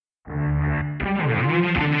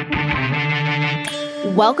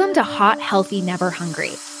Welcome to Hot, Healthy, Never Hungry,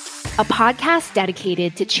 a podcast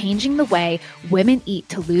dedicated to changing the way women eat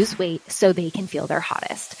to lose weight so they can feel their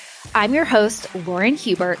hottest. I'm your host, Lauren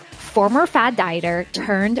Hubert, former fad dieter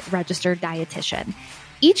turned registered dietitian.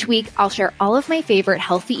 Each week, I'll share all of my favorite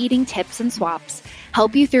healthy eating tips and swaps,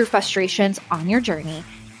 help you through frustrations on your journey,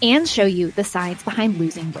 and show you the science behind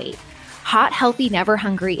losing weight. Hot, Healthy, Never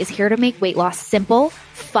Hungry is here to make weight loss simple,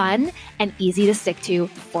 fun, and easy to stick to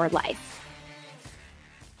for life.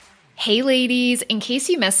 Hey ladies, in case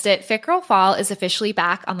you missed it, Fit Girl Fall is officially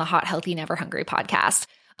back on the Hot, Healthy, Never Hungry podcast.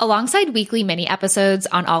 Alongside weekly mini episodes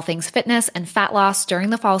on all things fitness and fat loss during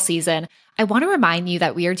the fall season, I want to remind you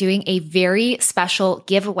that we are doing a very special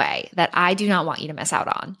giveaway that I do not want you to miss out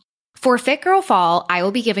on. For Fit Girl Fall, I will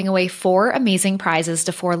be giving away 4 amazing prizes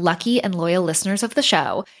to 4 lucky and loyal listeners of the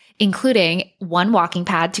show, including 1 walking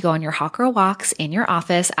pad to go on your hot girl walks in your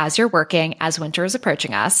office as you're working as winter is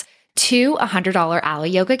approaching us, 2 $100 Ally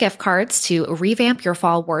Yoga gift cards to revamp your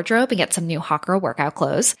fall wardrobe and get some new hot girl workout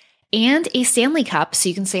clothes, and a Stanley Cup so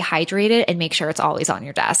you can stay hydrated and make sure it's always on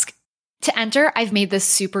your desk. To enter, I've made this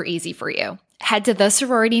super easy for you. Head to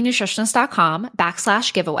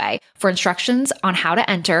thesororitynutritionist.com/giveaway for instructions on how to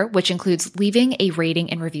enter, which includes leaving a rating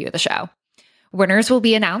and review of the show. Winners will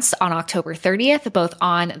be announced on October 30th, both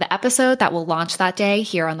on the episode that will launch that day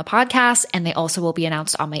here on the podcast, and they also will be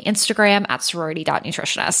announced on my Instagram at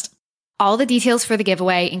sorority.nutritionist. All the details for the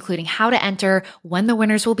giveaway, including how to enter, when the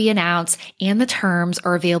winners will be announced, and the terms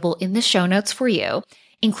are available in the show notes for you,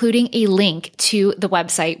 including a link to the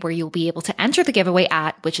website where you'll be able to enter the giveaway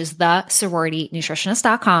at, which is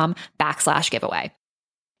thesororitynutritionist.com/giveaway.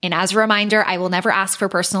 And as a reminder, I will never ask for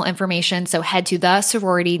personal information, so head to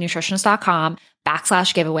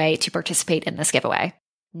thesororitynutritionist.com/giveaway to participate in this giveaway.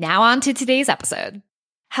 Now on to today's episode.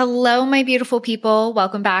 Hello, my beautiful people.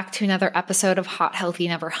 Welcome back to another episode of Hot, Healthy,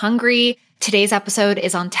 Never Hungry. Today's episode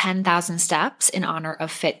is on 10,000 steps in honor of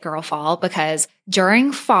Fit Girl Fall, because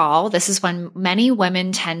during fall, this is when many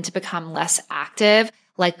women tend to become less active,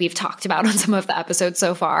 like we've talked about on some of the episodes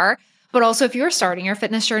so far. But also, if you're starting your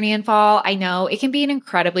fitness journey in fall, I know it can be an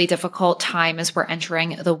incredibly difficult time as we're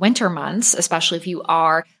entering the winter months, especially if you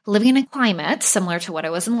are living in a climate similar to what I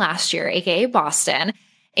was in last year, aka Boston.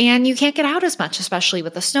 And you can't get out as much, especially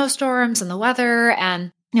with the snowstorms and the weather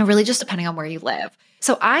and, really just depending on where you live.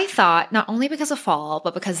 So I thought, not only because of fall,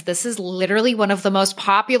 but because this is literally one of the most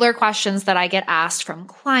popular questions that I get asked from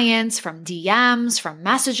clients, from DMs, from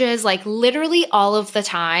messages, like literally all of the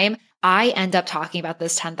time, I end up talking about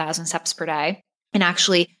this 10,000 steps per day. And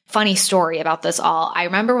actually, funny story about this all. I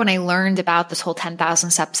remember when I learned about this whole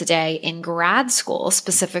 10,000 steps a day in grad school,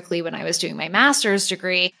 specifically when I was doing my master's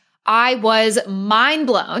degree, I was mind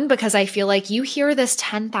blown because I feel like you hear this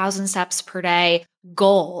 10,000 steps per day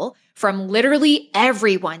goal from literally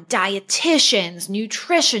everyone: dietitians,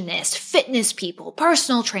 nutritionists, fitness people,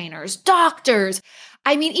 personal trainers, doctors.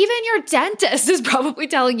 I mean, even your dentist is probably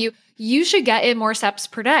telling you you should get in more steps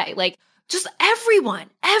per day. Like just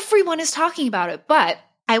everyone is talking about it. But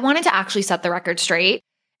I wanted to actually set the record straight.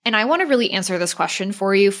 And I want to really answer this question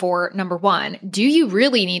for you for number 1, do you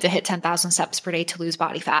really need to hit 10,000 steps per day to lose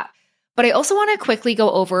body fat? But I also want to quickly go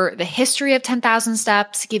over the history of 10,000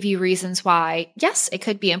 steps, give you reasons why, yes, it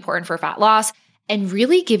could be important for fat loss, and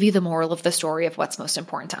really give you the moral of the story of what's most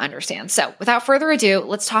important to understand. So without further ado,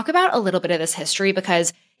 let's talk about a little bit of this history,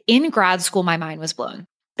 because in grad school, my mind was blown.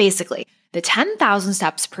 Basically, the 10,000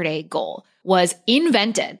 steps per day goal was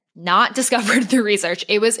invented, not discovered through research.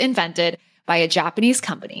 It was invented by a Japanese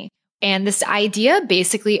company. And this idea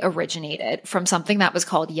basically originated from something that was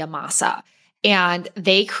called Yamasa. And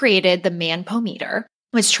they created the Manpo-meter,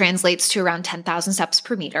 which translates to around 10,000 steps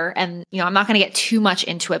per meter. And, I'm not going to get too much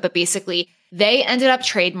into it, but basically they ended up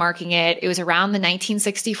trademarking it. It was around the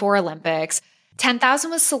 1964 Olympics. 10,000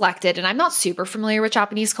 was selected, and I'm not super familiar with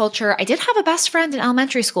Japanese culture. I did have a best friend in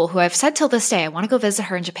elementary school who I've said till this day, I want to go visit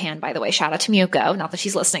her in Japan, by the way. Shout out to Miyuko. Not that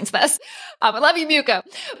she's listening to this. I love you, Miyuko.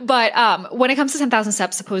 But when it comes to 10,000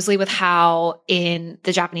 steps, supposedly with how in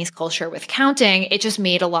the Japanese culture with counting, it just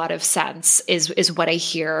made a lot of sense is what I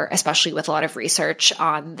hear, especially with a lot of research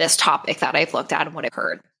on this topic that I've looked at and what I've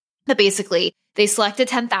heard. But basically, they selected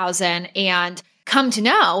 10,000, and come to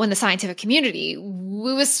know in the scientific community, it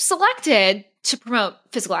was selected to promote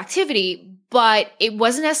physical activity, but it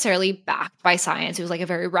wasn't necessarily backed by science. It was like a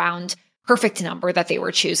very round, perfect number that they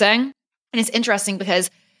were choosing. And it's interesting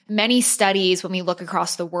because many studies, when we look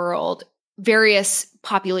across the world, various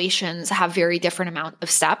populations have very different amount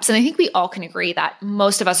of steps. And I think we all can agree that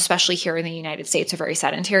most of us, especially here in the United States, are very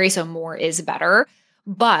sedentary. So more is better.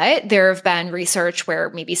 But there have been research where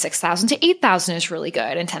maybe 6,000 to 8,000 is really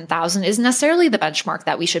good, and 10,000 isn't necessarily the benchmark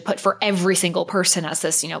that we should put for every single person as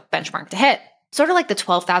this, benchmark to hit. Sort of like the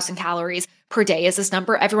 12,000 calories per day is this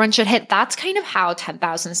number everyone should hit. That's kind of how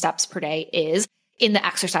 10,000 steps per day is in the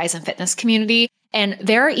exercise and fitness community. And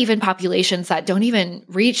there are even populations that don't even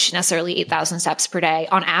reach necessarily 8,000 steps per day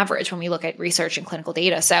on average when we look at research and clinical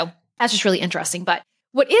data. So that's just really interesting. But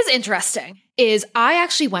what is interesting is I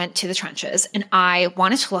actually went to the trenches and I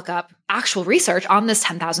wanted to look up actual research on this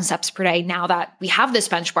 10,000 steps per day now that we have this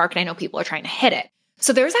benchmark and I know people are trying to hit it.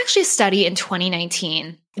 So there was actually a study in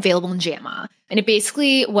 2019 available in JAMA, and it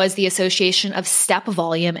basically was the association of step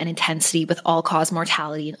volume and intensity with all-cause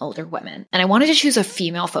mortality in older women. And I wanted to choose a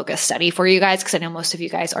female-focused study for you guys because I know most of you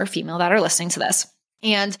guys are female that are listening to this.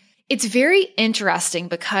 And it's very interesting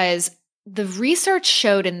because the research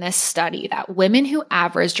showed in this study that women who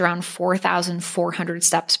averaged around 4,400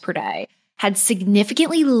 steps per day had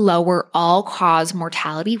significantly lower all-cause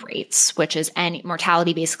mortality rates, which is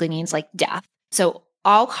mortality basically means like death. So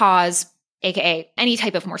all-cause, aka any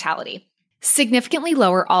type of mortality, significantly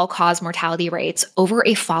lower all-cause mortality rates over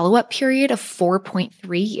a follow-up period of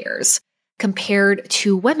 4.3 years compared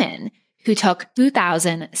to women who took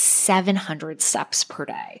 2,700 steps per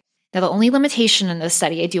day. Now, the only limitation in this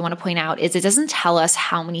study I do want to point out is it doesn't tell us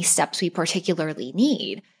how many steps we particularly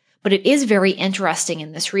need, but it is very interesting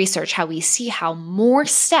in this research how we see how more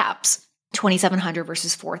steps, 2,700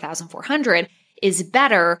 versus 4,400, is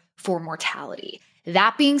better for mortality.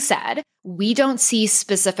 That being said, we don't see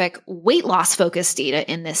specific weight loss focused data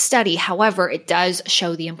in this study. However, it does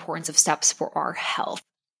show the importance of steps for our health.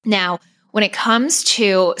 Now, when it comes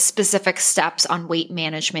to specific steps on weight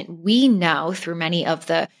management, we know through many of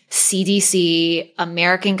the CDC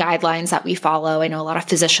American guidelines that we follow. I know a lot of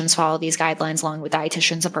physicians follow these guidelines along with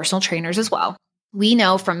dietitians and personal trainers as well. We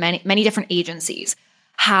know from many different agencies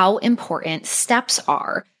how important steps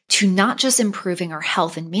are to not just improving our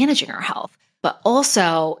health and managing our health, but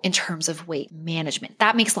also in terms of weight management.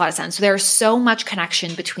 That makes a lot of sense. So there's so much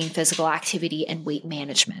connection between physical activity and weight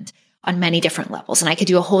management on many different levels. And I could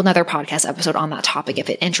do a whole nother podcast episode on that topic if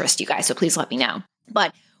it interests you guys. So please let me know.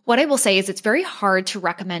 But what I will say is it's very hard to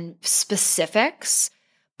recommend specifics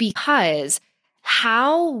because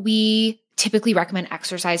how we typically recommend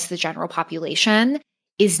exercise to the general population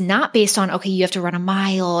is not based on, okay, you have to run a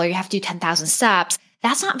mile or you have to do 10,000 steps.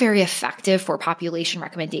 That's not very effective for population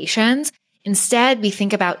recommendations. Instead, we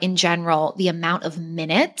think about, in general, the amount of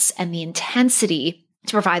minutes and the intensity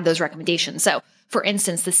to provide those recommendations. So, for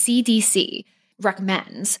instance, the CDC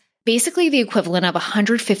recommends basically the equivalent of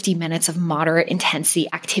 150 minutes of moderate intensity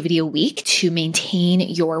activity a week to maintain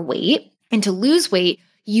your weight. And to lose weight,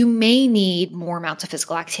 you may need more amounts of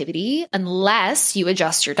physical activity unless you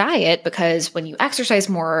adjust your diet, because when you exercise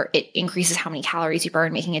more, it increases how many calories you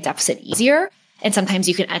burn, making a deficit easier. And sometimes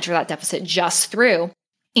you can enter that deficit just through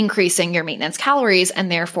increasing your maintenance calories, and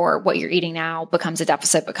therefore what you're eating now becomes a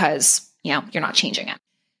deficit because, you're not changing it.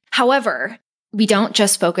 However, we don't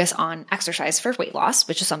just focus on exercise for weight loss,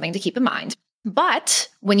 which is something to keep in mind. But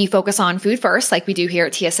when you focus on food first, like we do here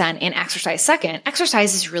at TSN, and exercise second,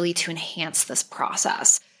 exercise is really to enhance this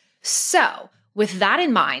process. So with that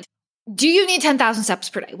in mind, do you need 10,000 steps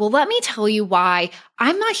per day? Well, let me tell you why.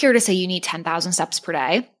 I'm not here to say you need 10,000 steps per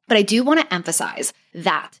day, but I do want to emphasize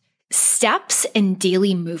that steps and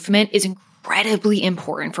daily movement is incredibly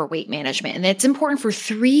important for weight management. And it's important for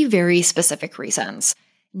three very specific reasons.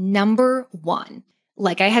 Number one,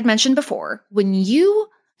 like I had mentioned before, when you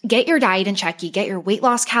get your diet in check, you get your weight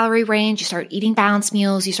loss calorie range, you start eating balanced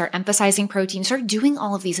meals, you start emphasizing protein, you start doing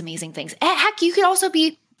all of these amazing things. Heck, you could also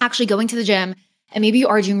be actually going to the gym and maybe you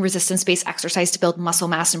are doing resistance-based exercise to build muscle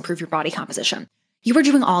mass and improve your body composition. You are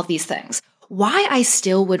doing all of these things. Why I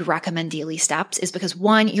still would recommend daily steps is because,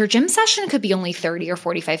 one, your gym session could be only 30 or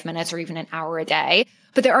 45 minutes or even an hour a day,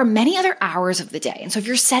 but there are many other hours of the day. And so if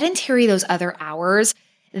you're sedentary those other hours,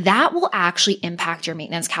 that will actually impact your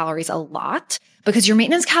maintenance calories a lot, because your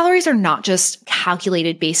maintenance calories are not just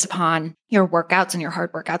calculated based upon your workouts and your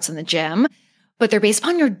hard workouts in the gym, but they're based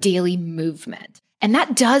upon your daily movement. And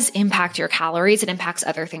that does impact your calories. It impacts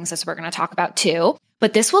other things, as we're going to talk about too.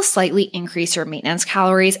 But this will slightly increase your maintenance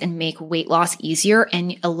calories and make weight loss easier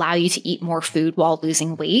and allow you to eat more food while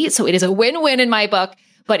losing weight. So it is a win-win in my book,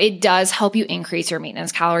 but it does help you increase your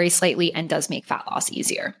maintenance calories slightly and does make fat loss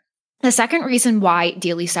easier. The second reason why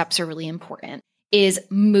daily steps are really important is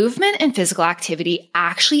movement and physical activity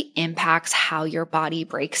actually impacts how your body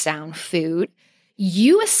breaks down food.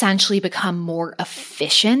 You essentially become more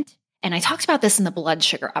efficient. And I talked about this in the blood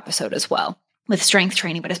sugar episode as well with strength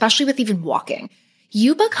training, but especially with even walking.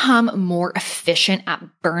 you become more efficient at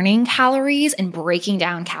burning calories and breaking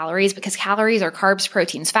down calories, because calories are carbs,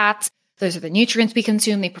 proteins, fats. Those are the nutrients we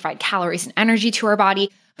consume. They provide calories and energy to our body,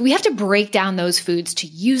 but we have to break down those foods to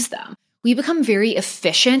use them. We become very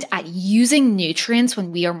efficient at using nutrients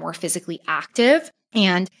when we are more physically active.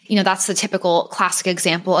 And, that's the typical classic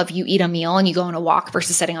example of you eat a meal and you go on a walk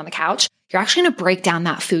versus sitting on the couch. You're actually going to break down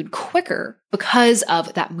that food quicker because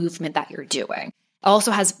of that movement that you're doing. It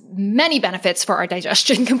also has many benefits for our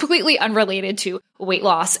digestion, completely unrelated to weight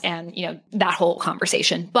loss and, that whole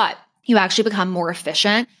conversation. But you actually become more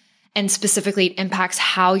efficient, and specifically it impacts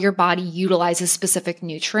how your body utilizes specific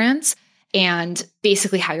nutrients and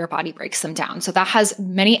basically how your body breaks them down. So that has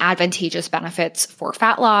many advantageous benefits for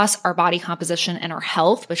fat loss, our body composition, and our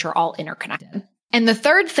health, which are all interconnected. And the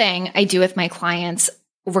third thing I do with my clients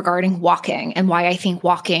regarding walking, and why I think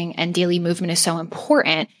walking and daily movement is so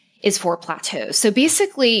important, is for plateaus. So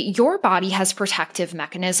basically, your body has protective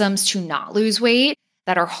mechanisms to not lose weight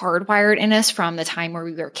that are hardwired in us from the time where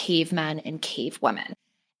we were cavemen and cave women.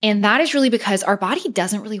 And that is really because our body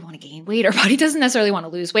doesn't really want to gain weight. Our body doesn't necessarily want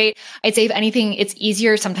to lose weight. I'd say if anything, it's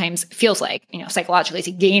easier sometimes, feels like, psychologically,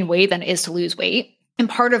 to gain weight than it is to lose weight. And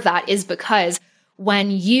part of that is because when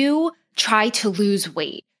you try to lose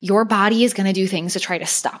weight, your body is going to do things to try to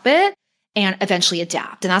stop it and eventually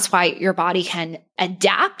adapt. And that's why your body can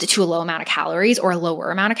adapt to a low amount of calories or a lower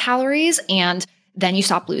amount of calories, and then you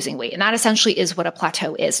stop losing weight. And that essentially is what a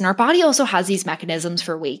plateau is. And our body also has these mechanisms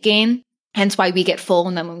for weight gain. Hence why we get full.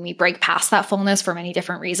 And then when we break past that fullness for many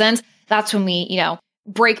different reasons, that's when we,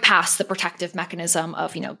 break past the protective mechanism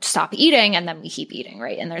of, stop eating, and then we keep eating,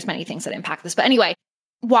 right? And there's many things that impact this. But anyway,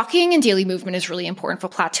 walking and daily movement is really important for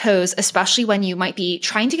plateaus, especially when you might be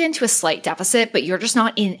trying to get into a slight deficit, but you're just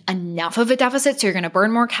not in enough of a deficit. So you're going to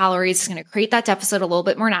burn more calories. It's going to create that deficit a little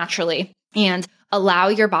bit more naturally and allow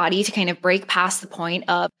your body to kind of break past the point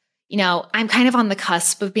of, I'm kind of on the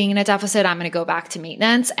cusp of being in a deficit. I'm going to go back to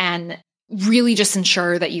maintenance, and really just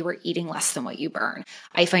ensure that you are eating less than what you burn.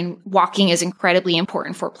 I find walking is incredibly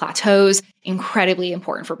important for plateaus, incredibly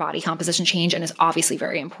important for body composition change, and is obviously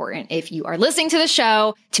very important if you are listening to the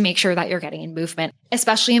show to make sure that you're getting in movement,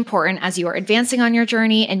 especially important as you are advancing on your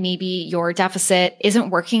journey and maybe your deficit isn't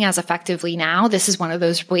working as effectively now. This is one of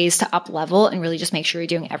those ways to up level and really just make sure you're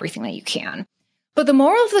doing everything that you can. But the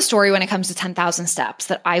moral of the story when it comes to 10,000 steps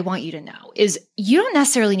that I want you to know is you don't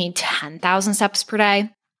necessarily need 10,000 steps per day.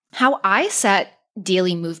 How I set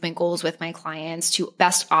daily movement goals with my clients to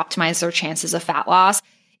best optimize their chances of fat loss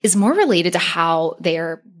is more related to how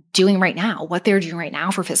they're doing right now, what they're doing right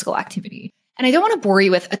now for physical activity. And I don't want to bore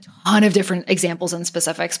you with a ton of different examples and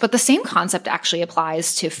specifics, but the same concept actually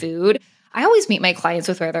applies to food. I always meet my clients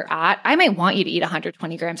with where they're at. I might want you to eat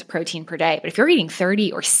 120 grams of protein per day, but if you're eating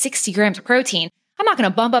 30 or 60 grams of protein, I'm not going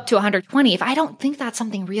to bump up to 120 if I don't think that's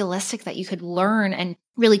something realistic that you could learn and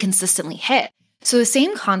really consistently hit. So the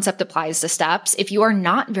same concept applies to steps. If you are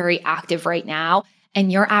not very active right now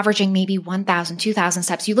and you're averaging maybe 1,000, 2,000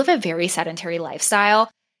 steps, you live a very sedentary lifestyle.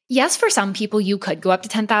 Yes, for some people, you could go up to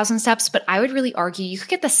 10,000 steps, but I would really argue you could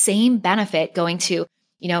get the same benefit going to,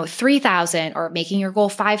 3,000 or making your goal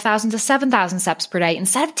 5,000 to 7,000 steps per day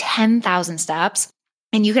instead of 10,000 steps.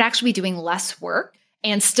 And you could actually be doing less work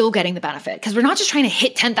and still getting the benefit, because we're not just trying to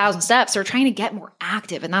hit 10,000 steps, we're trying to get more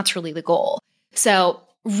active. And that's really the goal. So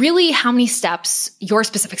really, how many steps your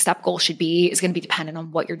specific step goal should be is going to be dependent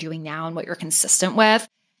on what you're doing now and what you're consistent with.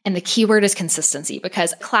 And the keyword is consistency,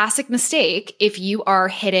 because classic mistake, if you are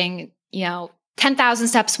hitting, 10,000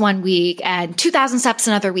 steps one week and 2,000 steps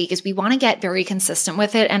another week, is we want to get very consistent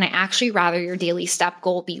with it. And I actually rather your daily step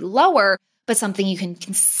goal be lower, but something you can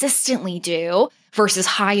consistently do versus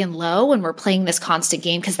high and low when we're playing this constant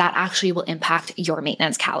game, because that actually will impact your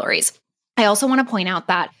maintenance calories. I also want to point out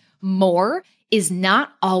that more is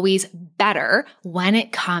not always better when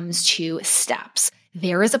it comes to steps.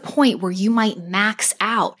 There is a point where you might max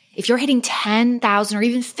out. If you're hitting 10,000 or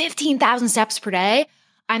even 15,000 steps per day,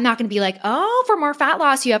 I'm not going to be like, oh, for more fat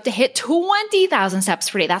loss, you have to hit 20,000 steps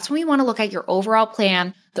per day. That's when we want to look at your overall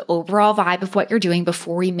plan, the overall vibe of what you're doing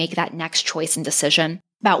before we make that next choice and decision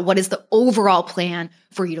about what is the overall plan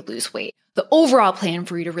for you to lose weight, the overall plan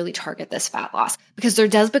for you to really target this fat loss. Because there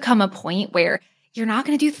does become a point where you're not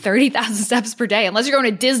going to do 30,000 steps per day unless you're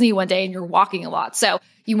going to Disney one day and you're walking a lot. So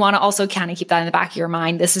you want to also kind of keep that in the back of your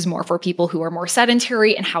mind. This is more for people who are more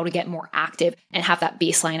sedentary and how to get more active and have that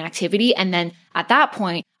baseline activity. And then at that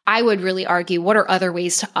point, I would really argue, what are other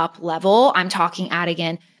ways to up level? I'm talking adding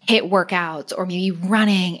in HIIT workouts or maybe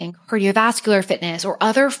running and cardiovascular fitness or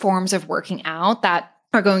other forms of working out that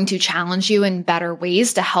are going to challenge you in better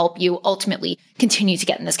ways to help you ultimately continue to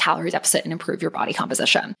get in this calorie deficit and improve your body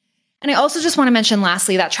composition. And I also just want to mention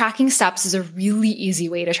lastly that tracking steps is a really easy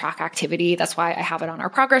way to track activity. That's why I have it on our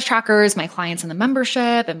progress trackers, my clients in the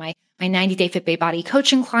membership, and my 90-day Fit Babe Body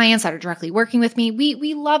coaching clients that are directly working with me.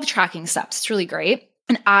 We love tracking steps. It's really great.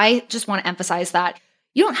 And I just want to emphasize that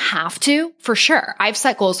you don't have to, for sure. I've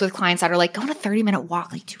set goals with clients that are like, go on a 30-minute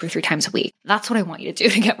walk like 2 or 3 times a week. That's what I want you to do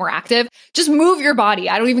to get more active. Just move your body.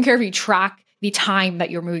 I don't even care if you track the time that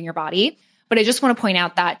you're moving your body. But I just want to point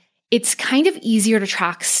out that it's kind of easier to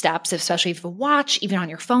track steps, especially if you have a watch, even on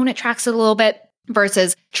your phone, it tracks it a little bit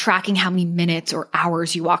versus tracking how many minutes or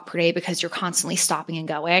hours you walk per day because you're constantly stopping and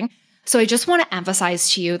going. So I just want to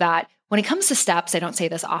emphasize to you that when it comes to steps, I don't say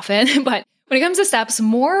this often, but when it comes to steps,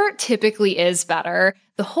 more typically is better.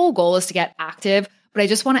 The whole goal is to get active, but I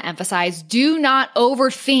just want to emphasize, do not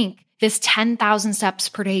overthink this 10,000 steps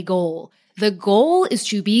per day goal. The goal is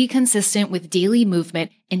to be consistent with daily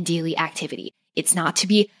movement and daily activity. It's not to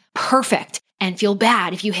be perfect and feel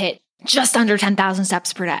bad if you hit just under 10,000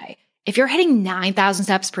 steps per day. If you're hitting 9,000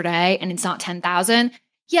 steps per day and it's not 10,000,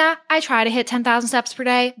 yeah, I try to hit 10,000 steps per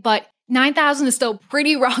day, but 9,000 is still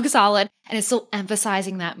pretty rock solid and it's still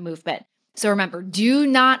emphasizing that movement. So remember, do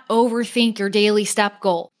not overthink your daily step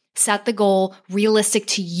goal. Set the goal realistic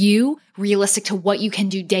to you, realistic to what you can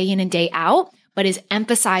do day in and day out, but is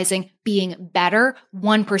emphasizing being better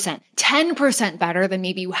 1%, 10% better than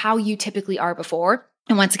maybe how you typically are before.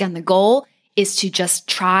 And once again, the goal is to just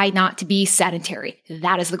try not to be sedentary.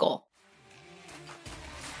 That is the goal.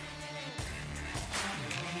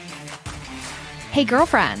 Hey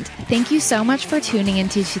girlfriend, thank you so much for tuning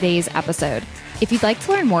into today's episode. If you'd like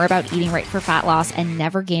to learn more about eating right for fat loss and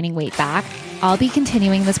never gaining weight back, I'll be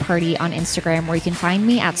continuing this party on Instagram where you can find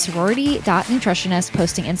me at sorority.nutritionist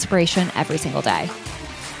posting inspiration every single day.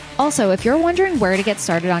 Also, if you're wondering where to get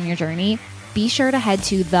started on your journey, be sure to head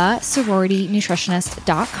to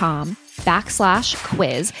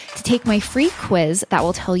thesororitynutritionist.com/quiz to take my free quiz that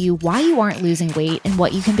will tell you why you aren't losing weight and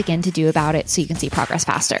what you can begin to do about it so you can see progress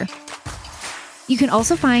faster. You can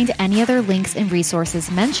also find any other links and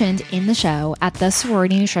resources mentioned in the show at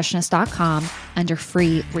thesororitynutritionist.com under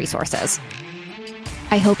free resources.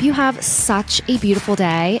 I hope you have such a beautiful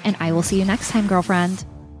day, and I will see you next time, girlfriend.